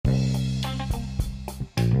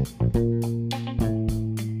Hello,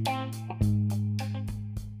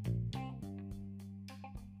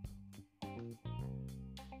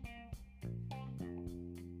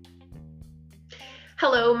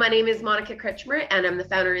 my name is Monica Kretschmer, and I'm the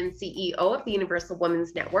founder and CEO of the Universal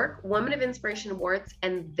Women's Network, Women of Inspiration Awards,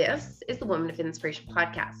 and this is the Women of Inspiration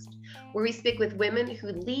podcast, where we speak with women who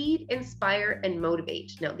lead, inspire, and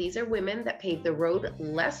motivate. Now, these are women that pave the road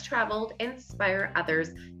less traveled and inspire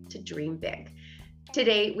others to dream big.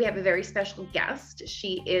 Today, we have a very special guest.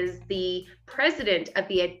 She is the president of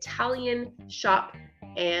the Italian shop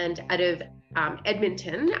and out of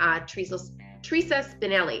Edmonton, Teresa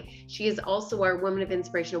Spinelli. She is also our Women of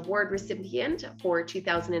Inspiration Award recipient for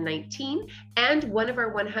 2019 and one of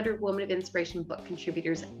our 100 Women of Inspiration book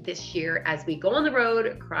contributors this year as we go on the road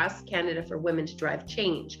across Canada for women to drive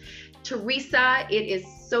change. Teresa, it is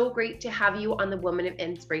so great to have you on the Women of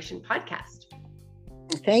Inspiration podcast.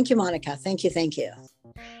 Thank you, Monica. Thank you.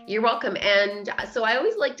 You're welcome. And so I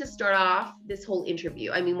always like to start off this whole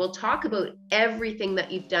interview. I mean, we'll talk about everything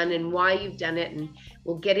that you've done and why you've done it. And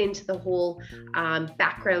we'll get into the whole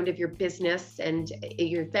background of your business and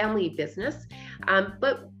your family business.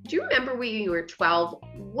 But do you remember when you were 12,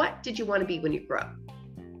 what did you want to be when you grew up?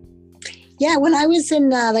 Yeah, when I was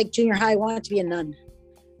in junior high, I wanted to be a nun.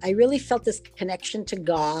 I really felt this connection to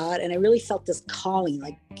God, and I really felt this calling.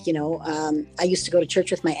 I used to go to church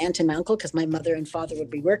with my aunt and my uncle because my mother and father would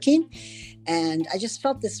be working. And I just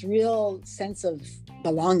felt this real sense of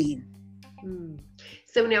belonging.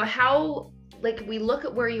 So now we look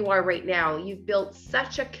at where you are right now, you've built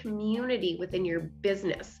such a community within your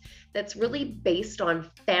business that's really based on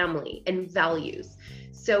family and values.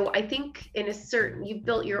 So I think you've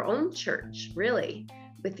built your own church, really,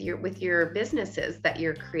 with your businesses that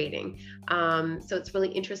you're creating. So it's really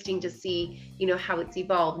interesting to see, how it's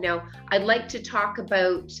evolved. Now, I'd like to talk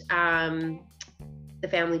about the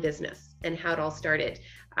family business and how it all started.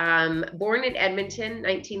 Born in Edmonton,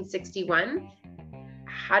 1961.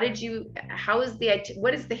 What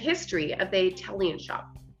is the history of the Italian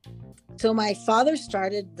shop? So my father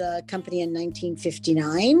started the company in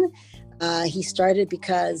 1959. He started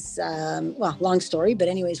because, long story, but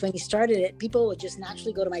anyways, when he started it, people would just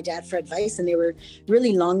naturally go to my dad for advice, and they were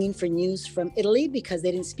really longing for news from Italy because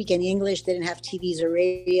they didn't speak any English. They didn't have TVs or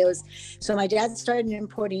radios. So my dad started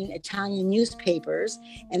importing Italian newspapers,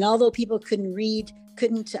 and although people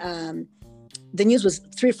the news was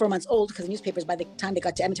 3 or 4 months old because the newspapers, by the time they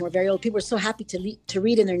got to Edmonton, were very old. People were so happy to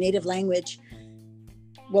read in their native language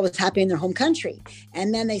what was happening in their home country.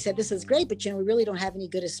 And then they said, this is great, but we really don't have any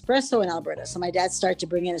good espresso in Alberta. So my dad started to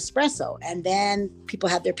bring in espresso, and then people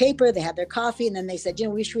had their paper, they had their coffee. And then they said, we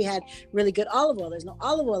wish we had really good olive oil. There's no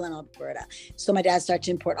olive oil in Alberta. So my dad started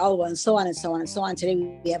to import olive oil, and so on and so on and so on. Today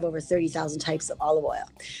we have over 30,000 types of olive oil.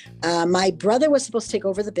 My brother was supposed to take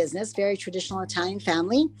over the business, very traditional Italian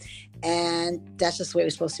family. And that's just the way it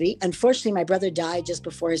was supposed to be. Unfortunately, my brother died just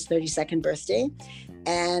before his 32nd birthday.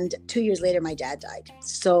 And 2 years later, my dad died.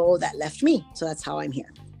 So that left me. So that's how I'm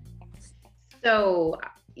here. So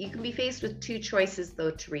you can be faced with two choices though,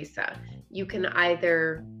 Teresa. You can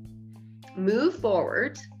either move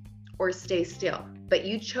forward or stay still, but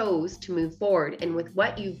you chose to move forward. And with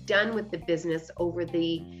what you've done with the business over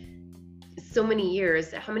the so many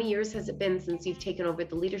years, how many years has it been since you've taken over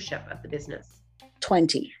the leadership of the business?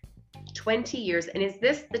 20 years. And is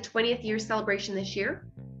this the 20th year celebration this year?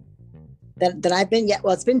 That I've been,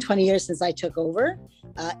 it's been 20 years since I took over.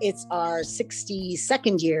 It's our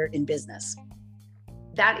 62nd year in business.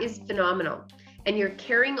 That is phenomenal. And you're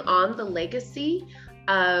carrying on the legacy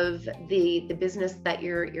of the business that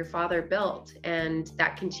your father built, and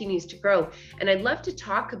that continues to grow. And I'd love to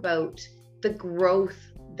talk about the growth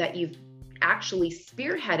that you've actually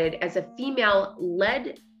spearheaded as a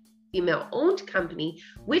female-led, female-owned company,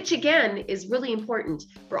 which again is really important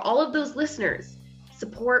for all of those listeners.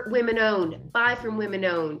 Support women-owned, buy from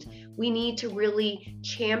women-owned. We need to really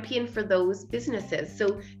champion for those businesses.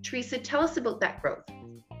 So Teresa, tell us about that growth.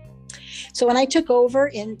 So when I took over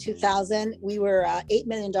in 2000, we were an $8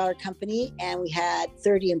 million company, and we had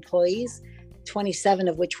 30 employees, 27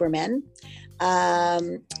 of which were men.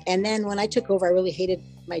 And then when I took over, I really hated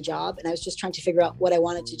my job, and I was just trying to figure out what I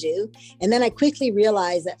wanted to do. And then I quickly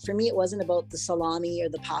realized that for me, it wasn't about the salami or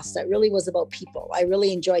the pasta. It really was about people. I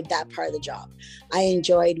really enjoyed that part of the job. I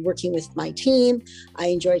enjoyed working with my team. I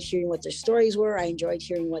enjoyed hearing what their stories were. I enjoyed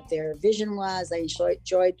hearing what their vision was. I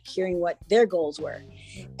enjoyed hearing what their goals were.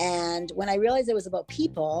 And when I realized it was about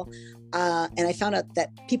people, and I found out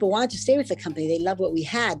that people wanted to stay with the company, they loved what we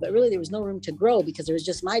had, but really there was no room to grow because it was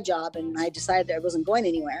just my job, and I decided that I wasn't going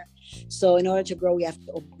anywhere. So in order to grow, we have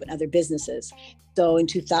to open other businesses. So in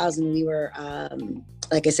 2000, we were,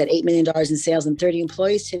 like I said, $8 million in sales and 30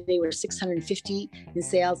 employees. Today we're 650 in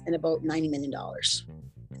sales and about $90 million.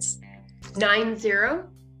 90?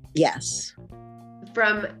 Yes.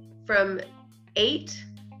 From 8?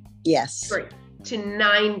 Yes. Sorry, to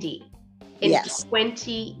 90 in Yes.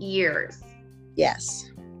 20 years. Yes.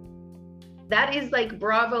 That is like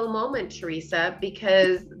bravo moment, Teresa,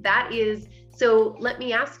 because that is, so let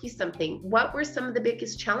me ask you something. What were some of the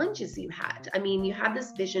biggest challenges you had? I mean, you had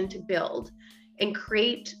this vision to build and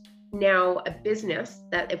create now a business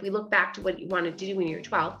that, if we look back to what you wanted to do when you were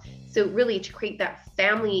 12, so really to create that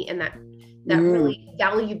family and that really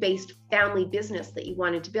value-based family business that you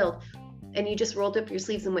wanted to build, and you just rolled up your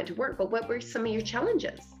sleeves and went to work. But what were some of your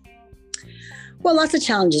challenges? Well, lots of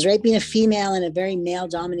challenges, right? Being a female in a very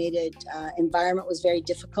male-dominated environment was very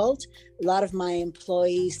difficult. A lot of my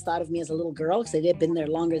employees thought of me as a little girl because they had been there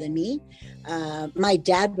longer than me. My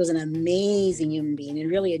dad was an amazing human being and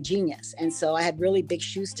really a genius. And so I had really big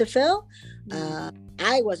shoes to fill.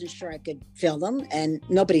 I wasn't sure I could fill them, and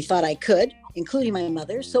nobody thought I could, including my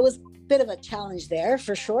mother. So it was a bit of a challenge there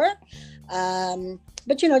for sure.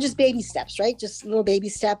 But, just baby steps, right? Just little baby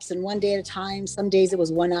steps, and one day at a time. Some days it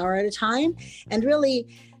was 1 hour at a time. And really,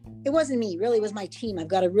 it wasn't me. Really, it was my team. I've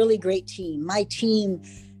got a really great team. My team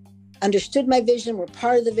understood my vision, were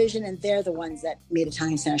part of the vision, and they're the ones that made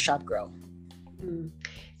Italian Center Shop grow.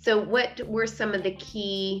 So what were some of the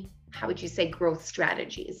key, how would you say, growth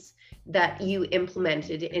strategies that you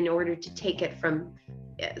implemented in order to take it from,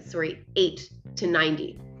 8 to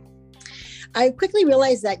 90? I quickly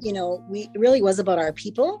realized that, it really was about our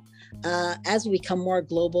people. As we become more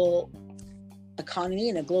global economy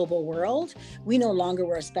in a global world, we no longer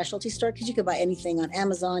were a specialty store, because you could buy anything on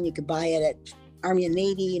Amazon. You could buy it at Army and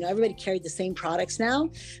Navy. Everybody carried the same products now.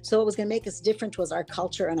 So what was going to make us different was our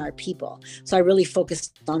culture and our people. So I really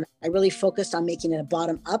focused on making it a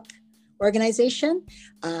bottom-up organization.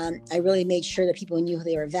 I really made sure that people knew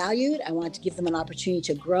they were valued. I wanted to give them an opportunity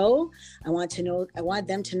to grow. I wanted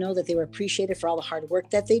them to know that they were appreciated for all the hard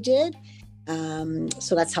work that they did.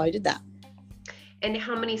 So that's how I did that. And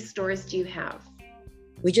how many stores do you have?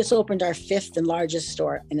 We just opened our 5th and largest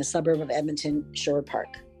store in a suburb of Edmonton, Sherwood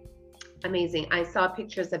Park. Amazing. I saw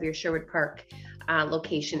pictures of your Sherwood Park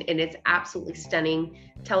location, and it's absolutely stunning.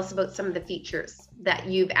 Tell us about some of the features that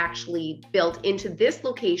you've actually built into this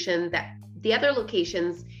location that the other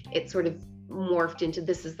locations, it sort of morphed into.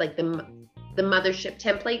 This is like the mothership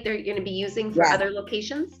template they're going to be using for other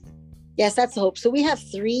locations. Yes, that's the hope. So we have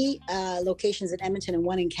 3 locations in Edmonton and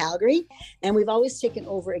 1 in Calgary, and we've always taken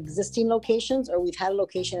over existing locations, or we've had a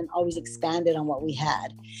location and always expanded on what we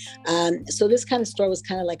had. So this kind of store was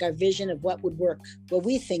kind of like our vision of what would work, what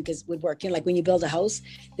we think would work. Like when you build a house,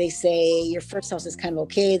 they say your first house is kind of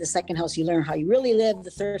okay. The second house, you learn how you really live.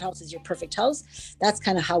 The third house is your perfect house. That's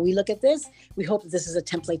kind of how we look at this. We hope that this is a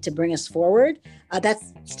template to bring us forward.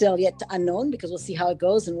 That's still yet unknown, because we'll see how it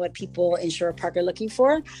goes and what people in Sherwood Park are looking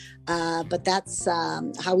for. But that's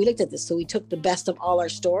how we looked at this. So we took the best of all our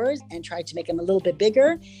stores and tried to make them a little bit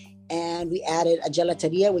bigger. And we added a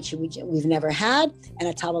gelateria, which we've never had, and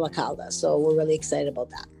a tavola calda. So we're really excited about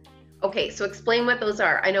that. Okay, so explain what those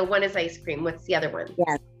are. I know one is ice cream. What's the other one?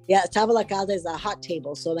 Yeah, tavola calda is a hot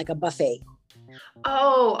table, so like a buffet.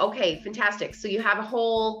 Oh, okay, fantastic. So you have a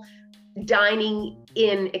whole dining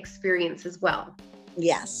in experience as well.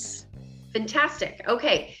 Yes. Fantastic.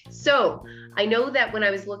 Okay, so I know that when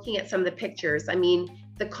I was looking at some of the pictures, I mean,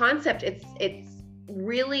 the concept, it's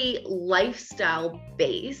really lifestyle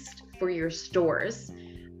based for your stores.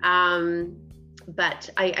 But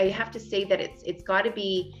I have to say that it's got to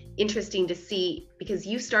be interesting to see, because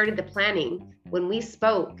you started the planning when we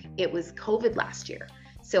spoke, it was COVID last year.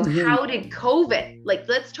 So how did COVID,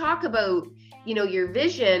 let's talk about, your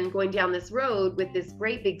vision going down this road with this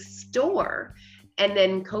great big store, and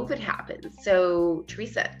then COVID happened. So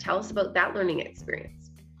Teresa, tell us about that learning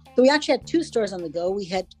experience. So we actually had 2 stores on the go. We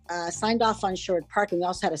had signed off on Sherwood Park, and we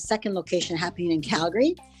also had a second location happening in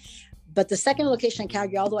Calgary. But the second location in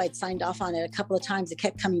Calgary, although I'd signed off on it a couple of times, it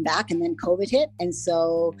kept coming back, and then COVID hit. And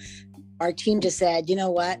so our team just said, you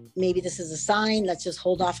know what, maybe this is a sign. Let's just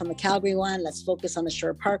hold off on the Calgary one. Let's focus on the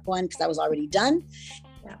Sherwood Park one, because that was already done.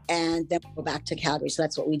 Yeah. And then we'll go back to Calgary. So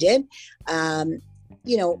that's what we did.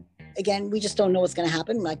 Again, we just don't know what's going to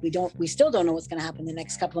happen. We still don't know what's going to happen in the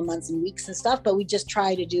next couple of months and weeks and stuff, but we just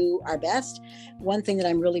try to do our best. One thing that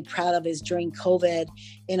I'm really proud of is during COVID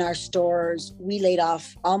in our stores, we laid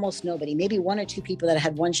off almost nobody, maybe 1 or 2 people that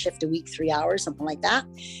had 1 shift a week, 3 hours, something like that.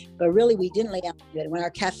 But really, we didn't lay off anybody. When our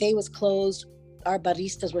cafe was closed, our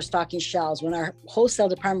baristas were stocking shelves. When our wholesale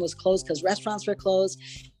department was closed because restaurants were closed,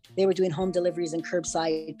 they were doing home deliveries and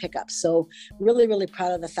curbside pickups. So really, really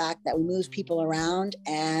proud of the fact that we moved people around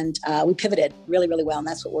and we pivoted really, really well. And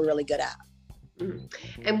that's what we're really good at.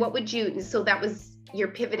 Mm-hmm. And what would you, so that was, your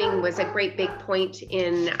pivoting was a great big point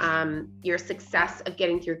in your success of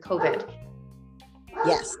getting through COVID.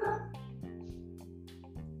 Yes.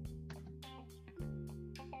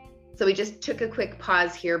 So we just took a quick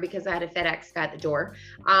pause here because I had a FedEx guy at the door.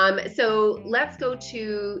 So let's go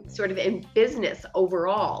to sort of in business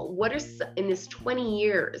overall. What are, in this 20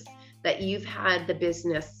 years that you've had the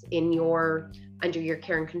business in under your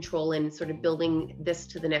care and control and sort of building this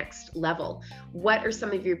to the next level, what are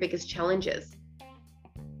some of your biggest challenges?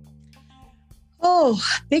 Oh,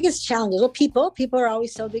 biggest challenges. Well, people are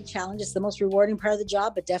always so big challenges. The most rewarding part of the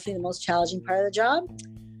job, but definitely the most challenging part of the job.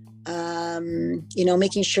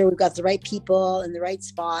 Making sure we've got the right people in the right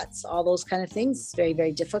spots, all those kind of things. It's very,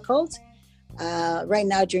 very difficult. Right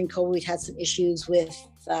now during COVID, we had some issues with,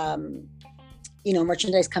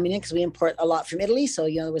 merchandise coming in because we import a lot from Italy. So,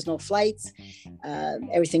 there was no flights.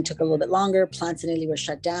 Everything took a little bit longer. Plants in Italy were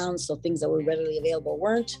shut down. So things that were readily available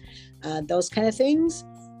weren't. Those kind of things.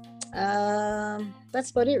 That's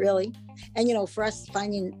about it really. And, for us,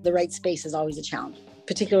 finding the right space is always a challenge,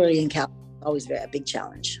 particularly in Cal, always a big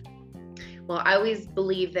challenge. Well, I always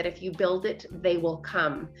believe that if you build it, they will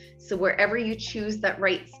come. So wherever you choose that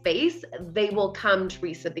right space, they will come,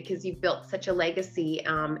 Teresa, because you've built such a legacy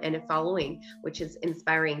and a following, which is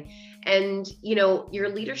inspiring. And, your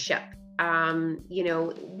leadership,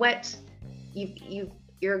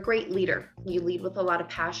 you're a great leader. You lead with a lot of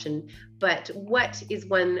passion, but what is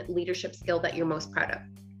one leadership skill that you're most proud of?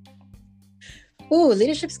 Oh,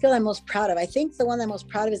 leadership skill I'm most proud of. I think the one I'm most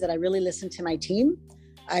proud of is that I really listen to my team.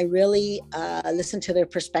 I really listen to their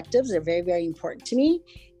perspectives. They're very, very important to me.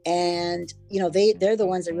 And, they're the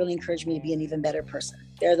ones that really encourage me to be an even better person.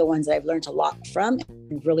 They're the ones that I've learned a lot from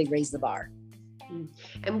and really raised the bar.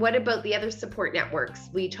 And what about the other support networks?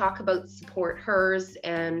 We talk about support hers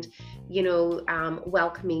and,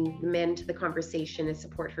 welcoming men to the conversation and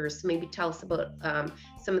support hers. So maybe tell us about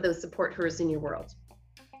some of those support hers in your world.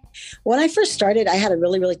 When I first started, I had a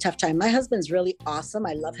really, really tough time. My husband's really awesome.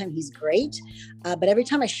 I love him. He's great. But every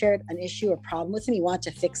time I shared an issue or problem with him, he wanted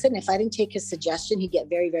to fix it. And if I didn't take his suggestion, he'd get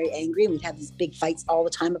very, very angry. And we'd have these big fights all the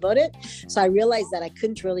time about it. So I realized that I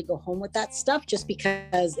couldn't really go home with that stuff just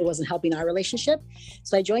because it wasn't helping our relationship.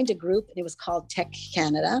 So I joined a group and it was called Tech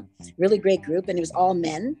Canada, really great group. And it was all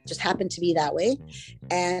men, just happened to be that way.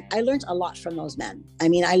 And I learned a lot from those men. I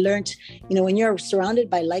mean, I learned, when you're surrounded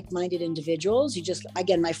by like-minded individuals,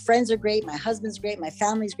 my friends are great, my husband's great, my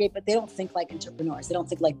family's great, but they don't think like entrepreneurs. They don't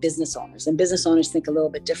think like business owners, and business owners think a little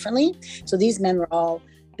bit differently. So these men were all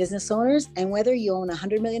business owners, and whether you own a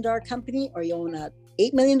 $100 million company or you own a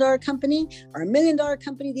 $8 million company or $1 million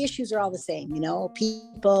company, the issues are all the same.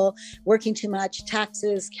 People working too much,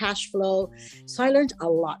 taxes, cash flow. So I learned a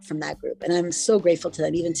lot from that group, and I'm so grateful to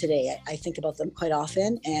them. Even today, I think about them quite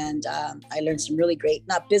often, and I learned some really great,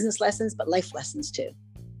 not business lessons, but life lessons too.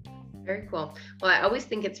 Very cool. Well, I always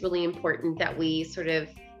think it's really important that we sort of,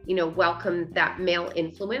 welcome that male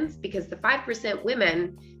influence, because the 5%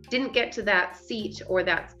 women didn't get to that seat or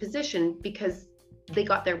that position because they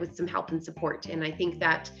got there with some help and support. And I think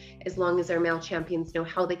that as long as our male champions know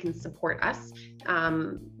how they can support us,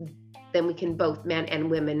 then we can both, men and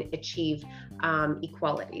women, achieve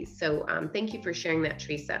equality. So thank you for sharing that,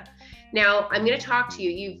 Teresa. Now, I'm going to talk to you.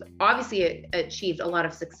 You've obviously achieved a lot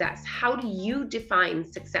of success. How do you define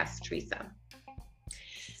success, Teresa?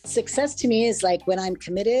 Success to me is like when I'm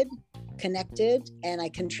committed, connected, and I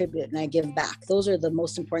contribute and I give back. Those are the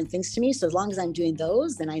most important things to me. So as long as I'm doing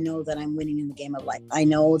those, then I know that I'm winning in the game of life. I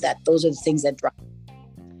know that those are the things that drive.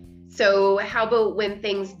 So how about when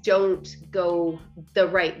things don't go the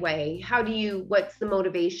right way? What's the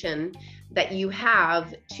motivation that you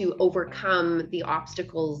have to overcome the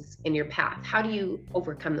obstacles in your path? How do you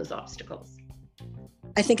overcome those obstacles?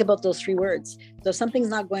 I think about those 3 words. So if something's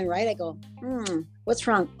not going right, I go, what's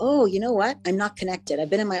wrong? Oh, you know what? I'm not connected. I've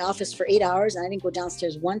been in my office for 8 hours and I didn't go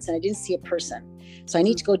downstairs once and I didn't see a person. So I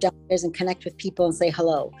need to go downstairs and connect with people and say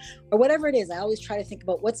hello or whatever it is. I always try to think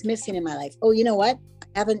about what's missing in my life. Oh, you know what?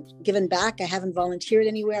 I haven't given back. I haven't volunteered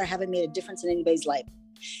anywhere. I haven't made a difference in anybody's life.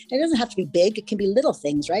 And it doesn't have to be big. It can be little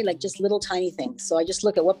things, right? Like just little tiny things. So I just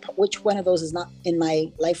look at which one of those is not in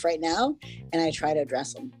my life right now, and I try to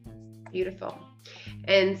address them. Beautiful.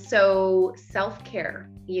 And so self-care,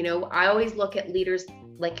 I always look at leaders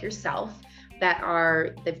like yourself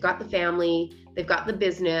they've got the family, they've got the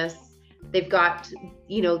business, they've got,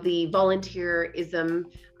 the volunteerism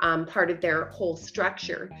part of their whole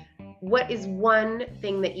structure. What is one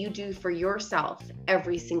thing that you do for yourself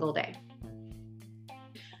every single day?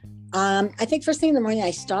 I think first thing in the morning,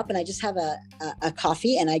 I stop and I just have a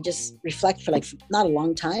coffee and I just reflect for like not a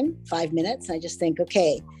long time, 5 minutes. I just think,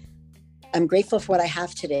 okay, I'm grateful for what I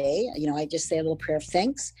have today. You know, I just say a little prayer of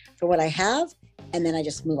thanks for what I have, and then I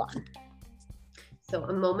just move on. So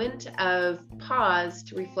a moment of pause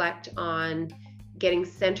to reflect on getting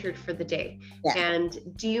centered for the day. Yeah. And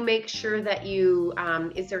do you make sure that you,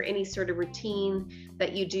 is there any sort of routine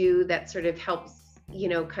that you do that sort of helps, you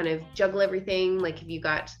know, kind of juggle everything? Like if you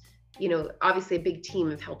got, you know, obviously a big team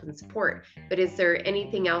of help and support, but is there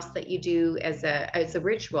anything else that you do as a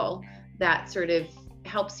ritual that sort of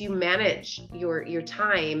helps you manage your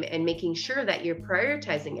time and making sure that you're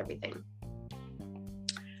prioritizing everything?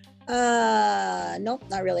 Nope,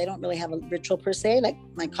 not really. I don't really have a ritual per se. Like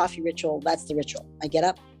my coffee ritual, that's the ritual. I get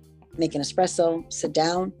up, make an espresso, sit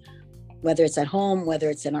down, whether it's at home, whether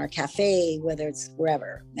it's in our cafe, whether it's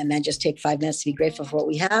wherever, and then just take 5 minutes to be grateful for what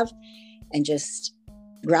we have and just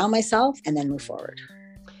ground myself and then move forward.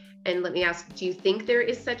 And let me ask, do you think there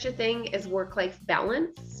is such a thing as work-life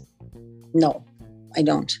balance? No, I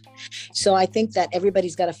don't. So I think that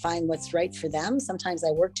everybody's got to find what's right for them. Sometimes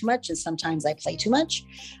I work too much and sometimes I play too much.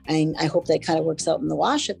 And I hope that it kind of works out in the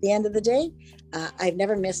wash at the end of the day. I've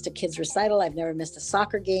never missed a kid's recital. I've never missed a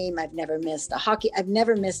soccer game. I've never missed a hockey. I've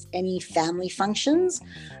never missed any family functions.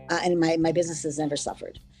 And my business has never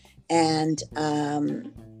suffered. And I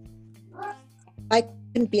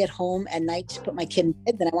couldn't be at home at night to put my kid in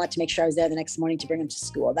bed, then I wanted to make sure I was there the next morning to bring him to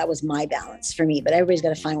school. That was my balance for me, but everybody's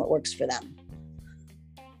got to find what works for them.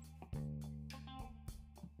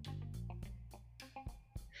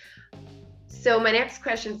 So my next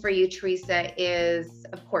question for you, Teresa, is,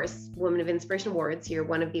 of course, Women of Inspiration Awards. You're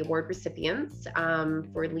one of the award recipients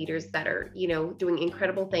for leaders that are, you know, doing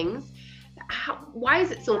incredible things. Why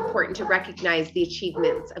is it so important to recognize the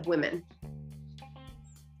achievements of women?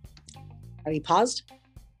 Are you paused?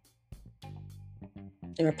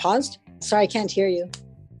 They were paused? Sorry, I can't hear you.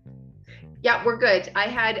 Yeah, we're good. I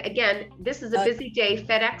had, again, this is a busy day.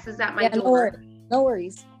 FedEx is at my door. No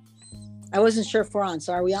worries. I wasn't sure if we're on.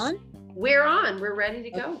 So are we on? We're on. We're ready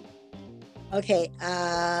to go. Okay.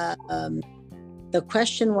 The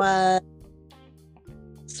question was,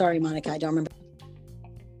 sorry, Monica, I don't remember.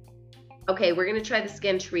 Okay, we're going to try this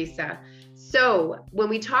again, Teresa. So when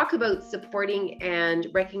we talk about supporting and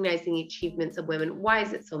recognizing the achievements of women, why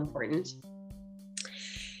is it so important?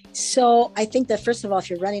 So I think that first of all, if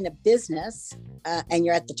you're running a business and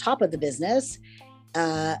you're at the top of the business,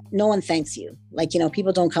 no one thanks you. Like, you know,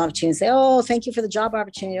 people don't come up to you and say, oh, thank you for the job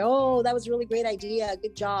opportunity. Oh, that was a really great idea.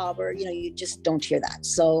 Good job. Or, you know, you just don't hear that.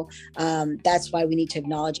 So that's why we need to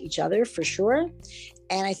acknowledge each other for sure.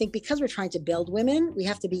 And I think because we're trying to build women, we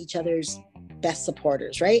have to be each other's best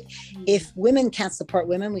supporters, right? If women can't support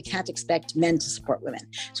women, we can't expect men to support women.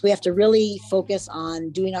 So we have to really focus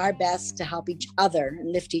on doing our best to help each other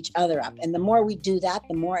and lift each other up. And the more we do that,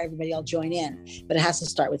 the more everybody will join in. But it has to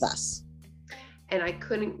start with us. And I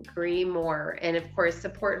couldn't agree more. And of course,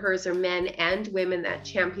 support hers are men and women that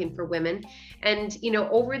champion for women. And, you know,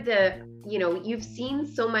 over the, you know, you've seen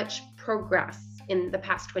so much progress in the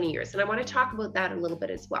past 20 years. And I want to talk about that a little bit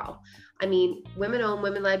as well. I mean, women-owned,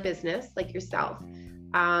 women-led business like yourself.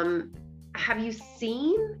 Have you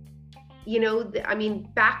seen, you know, I mean,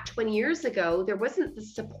 back 20 years ago, there wasn't the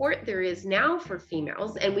support there is now for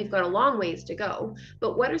females, and we've got a long ways to go.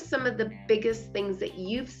 But what are some of the biggest things that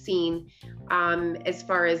you've seen as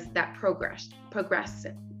far as that progression,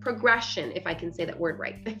 if I can say that word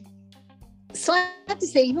right? So I have to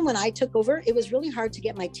say, even when I took over, it was really hard to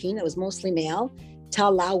get my team, that was mostly male, to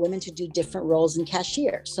allow women to do different roles in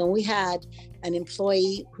cashier. So we had an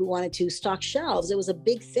employee who wanted to stock shelves. It was a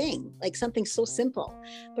big thing, like something so simple.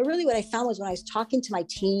 But really what I found was when I was talking to my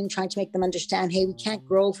team, trying to make them understand, hey, we can't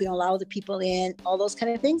grow if we don't allow other people in, all those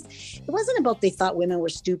kind of things. It wasn't about they thought women were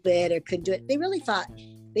stupid or couldn't do it. They really thought,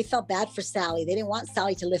 they felt bad for Sally. They didn't want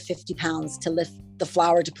Sally to lift 50 pounds to lift the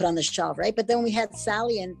flour to put on the shelf, right? But then when we had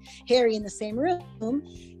Sally and Harry in the same room,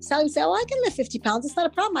 Sally would say, oh, I can lift 50 pounds. It's not a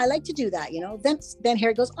problem. I like to do that, you know? Then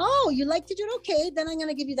Harry goes, oh, you like to do it? Okay, then I'm going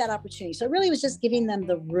to give you that opportunity. So it really was just giving them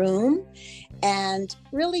the room and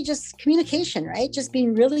really just communication, right? Just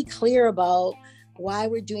being really clear about why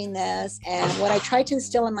we're doing this. And what I try to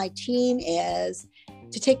instill in my team is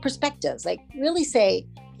to take perspectives, like really say,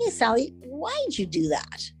 hey, Sally, why'd you do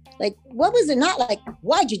that? Like, what was it? Not like,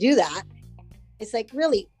 why'd you do that? It's like,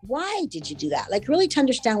 really, why did you do that? Like really to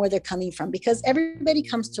understand where they're coming from, because everybody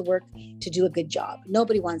comes to work to do a good job.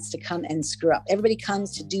 Nobody wants to come and screw up. Everybody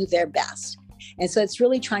comes to do their best. And so it's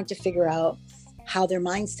really trying to figure out how their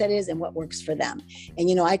mindset is and what works for them. And,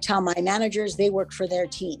 you know, I tell my managers, they work for their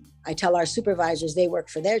team. I tell our supervisors, they work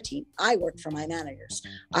for their team. I work for my managers.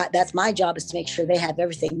 That's my job, is to make sure they have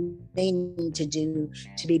everything they need to do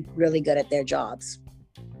to be really good at their jobs.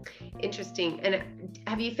 Interesting. And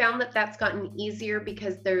have you found that that's gotten easier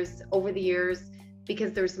because there's, over the years,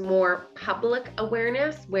 because there's more public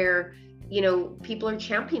awareness where, you know, people are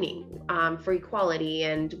championing for equality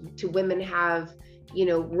and to women have, you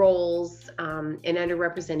know, roles in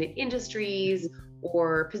underrepresented industries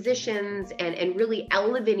or positions, and really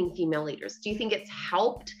elevating female leaders? Do you think it's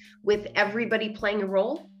helped with everybody playing a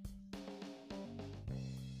role?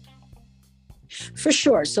 For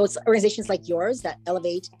sure. So it's organizations like yours that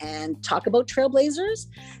elevate and talk about trailblazers,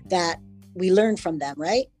 that we learn from them,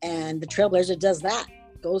 right? And the trailblazer does that,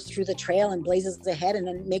 goes through the trail and blazes ahead, and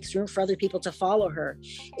then makes room for other people to follow her.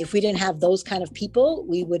 If we didn't have those kind of people,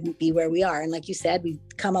 we wouldn't be where we are. And like you said, we've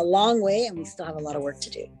come a long way, and we still have a lot of work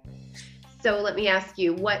to do. So let me ask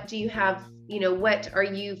you, what do you have, you know, what are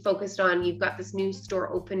you focused on? You've got this new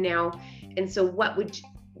store open now. And so what would,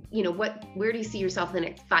 you know, where do you see yourself in the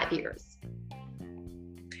next 5 years?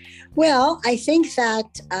 Well, I think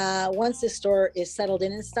that once this store is settled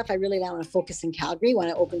in and stuff, I really want to focus in Calgary. Want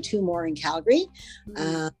to open 2 more in Calgary.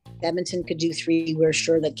 Edmonton could do 3. We're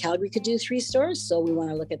sure that Calgary could do 3 stores. So we want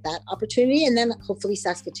to look at that opportunity. And then hopefully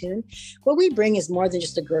Saskatoon. What we bring is more than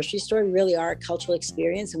just a grocery store. We really are a cultural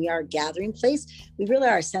experience, and we are a gathering place. We really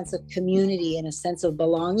are a sense of community and a sense of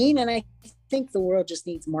belonging. And I think the world just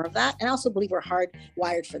needs more of that. And I also believe we're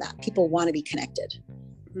hardwired for that. People want to be connected.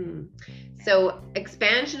 So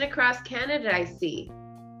expansion across Canada, I see.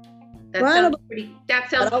 That sounds pretty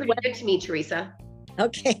good to me, Teresa.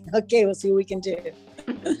 Okay, we'll see what we can do.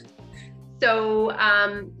 So,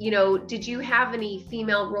 you know, did you have any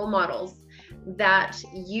female role models that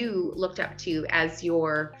you looked up to as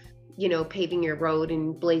you're, you know, paving your road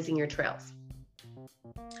and blazing your trails?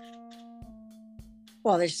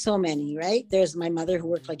 Well, there's so many, right? There's my mother, who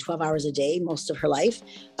worked like 12 hours a day most of her life.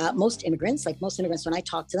 Most immigrants, when I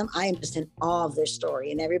talk to them, I am just in awe of their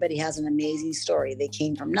story. And everybody has an amazing story. They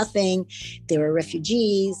came from nothing. They were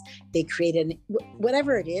refugees. They created,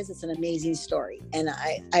 whatever it is, it's an amazing story. And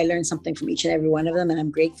I learned something from each and every one of them. And I'm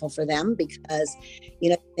grateful for them, because, you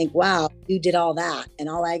know, I think, wow, you did all that, and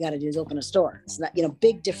all I got to do is open a store. It's not, you know,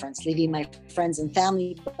 big difference, leaving my friends and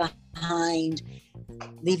family behind,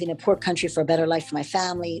 leaving a poor country for a better life for my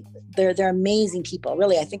family. They're amazing people.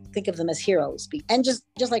 Really, I think of them as heroes. And just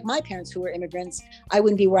like my parents, who were immigrants, I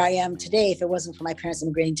wouldn't be where I am today if it wasn't for my parents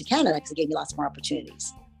immigrating to Canada, because it gave me lots more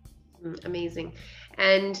opportunities. Amazing.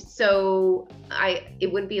 And so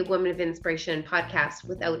it wouldn't be a Woman of Inspiration podcast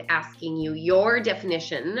without asking you your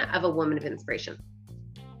definition of a woman of inspiration.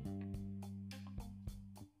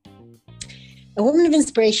 A woman of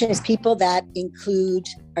inspiration is people that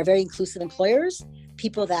are very inclusive employers,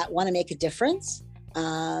 people that want to make a difference,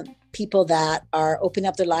 people that are opening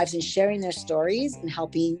up their lives and sharing their stories and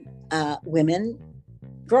helping women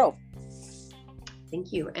grow.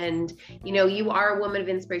 Thank you. And, you know, you are a woman of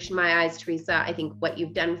inspiration in my eyes, Teresa. I think what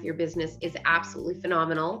you've done with your business is absolutely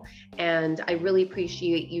phenomenal. And I really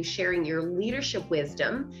appreciate you sharing your leadership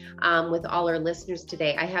wisdom with all our listeners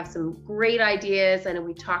today. I have some great ideas. I know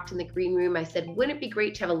we talked in the green room. I said, wouldn't it be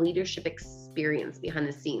great to have a leadership experience behind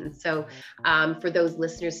the scenes? So for those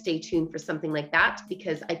listeners, stay tuned for something like that,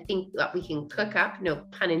 because I think that we can cook up, no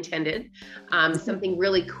pun intended, something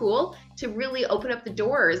really cool to really open up the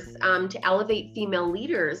doors to elevate female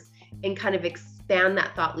leaders and kind of expand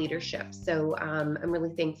that thought leadership. So I'm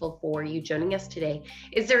really thankful for you joining us today.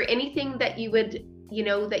 Is there anything that you would, you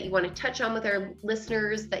know, that you want to touch on with our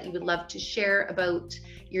listeners that you would love to share about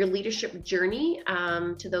your leadership journey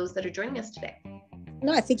to those that are joining us today?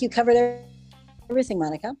 No, I think you covered everything,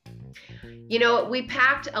 Monica. You know, we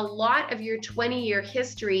packed a lot of your 20-year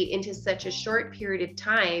history into such a short period of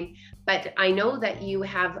time, but I know that you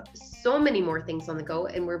have so many more things on the go,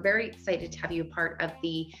 and we're very excited to have you a part of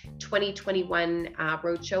the 2021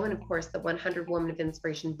 Roadshow, and of course the 100 Women of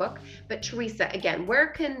Inspiration book. But Teresa, again, where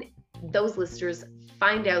can those listeners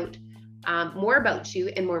find out more about you,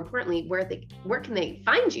 and more importantly, where can they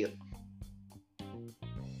find you?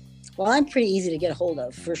 Well, I'm pretty easy to get a hold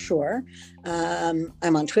of, for sure. I'm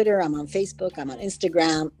on Twitter, I'm on Facebook, I'm on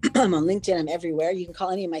Instagram, I'm on LinkedIn, I'm everywhere. You can call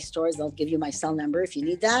any of my stores, they'll give you my cell number if you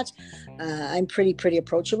need that. I'm pretty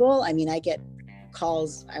approachable. I mean, I get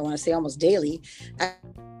calls, I want to say almost daily.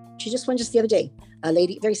 She just won just the other day. A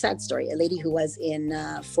lady, very sad story, a lady who was in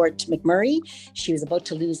Fort McMurray. She was about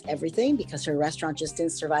to lose everything because her restaurant just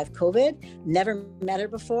didn't survive COVID. Never met her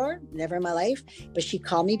before, never in my life. But she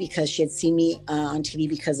called me because she had seen me on TV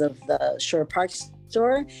because of the Shore Park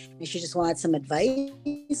store and she just wanted some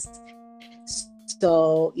advice.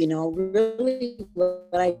 So, really what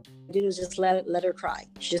I did was just let her cry.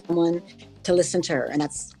 She just someone to listen to her. And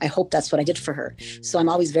I hope that's what I did for her. So I'm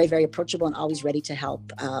always very, very approachable and always ready to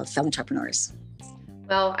help fellow entrepreneurs.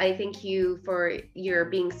 Well, I thank you for your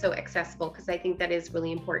being so accessible, because I think that is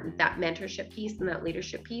really important, that mentorship piece and that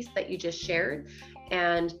leadership piece that you just shared,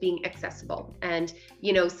 and being accessible. And,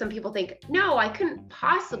 some people think, no, I couldn't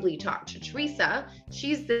possibly talk to Teresa.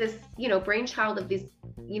 She's this, brainchild of this,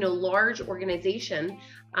 large organization.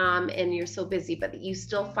 And you're so busy, but you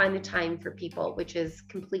still find the time for people, which is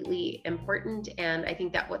completely important. And I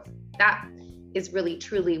think that is really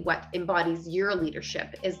truly what embodies your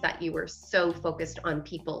leadership, is that you were so focused on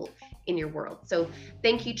people in your world. So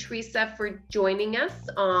thank you, Teresa, for joining us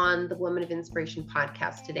on the Woman of Inspiration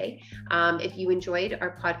podcast today. If you enjoyed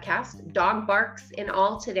our podcast, dog barks and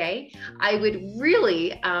all today, I would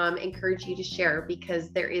really encourage you to share, because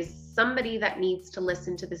there is somebody that needs to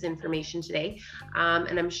listen to this information today.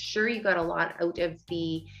 And I'm sure you got a lot out of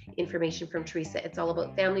the information from Teresa. It's all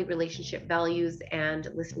about family, relationship, values, and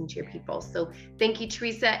listening to your people. So thank you,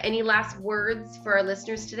 Teresa. Any last words for our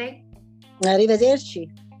listeners today? Arrivederci.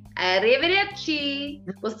 Arrivederci.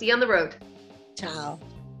 We'll see you on the road. Ciao.